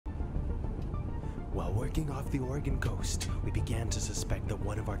While working off the Oregon coast, we began to suspect that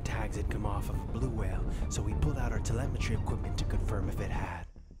one of our tags had come off of a blue whale, so we pulled out our telemetry equipment to confirm if it had.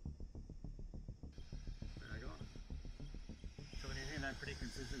 There you go. So when you think that pretty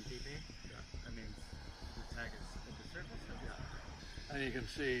consistent TP, yeah, that means the tag is at the surface. Yeah. And you can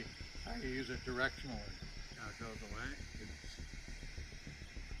see how you use it directionally. Now it goes away.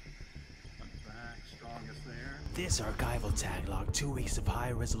 Comes back, strongest there. This archival tag logged 2 weeks of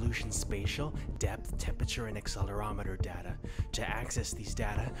high-resolution spatial, depth, temperature, and accelerometer data. To access these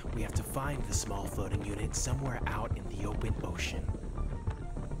data, we have to find the small floating unit somewhere out in the open ocean.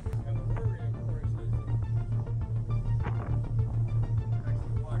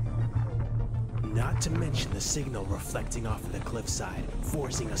 Not to mention the signal reflecting off of the cliffside,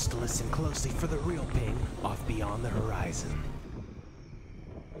 forcing us to listen closely for the real ping off beyond the horizon.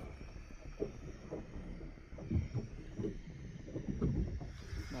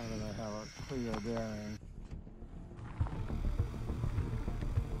 Now that I have a clear bearing.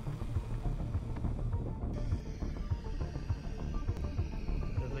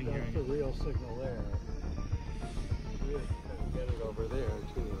 That's the real signal there. We can get it over there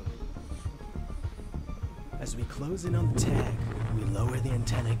too. As we close in on the tag, we lower the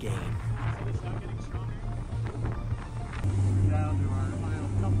antenna gain. So it's now getting stronger. Down to our final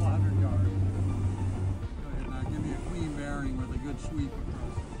couple hundred yards. Go ahead now, give me a clean bearing with a good sweep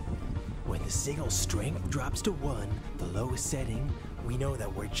across it. When the signal strength drops to 1, the lowest setting, we know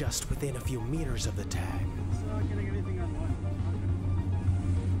that we're just within a few meters of the tag. It's not getting anything on 1.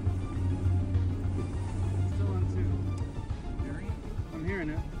 Still on 2. Hearing it? I'm hearing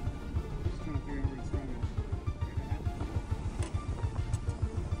it. Just trying to figure out where it's from.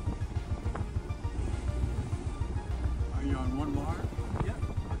 Are you on 1 bar? Yep.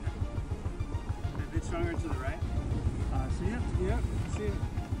 Okay. A bit stronger to the right. See it? Yep. See it.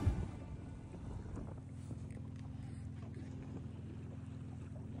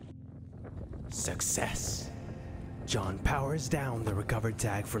 Success! John powers down the recovered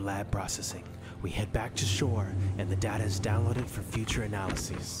tag for lab processing. We head back to shore, and the data is downloaded for future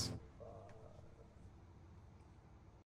analyses.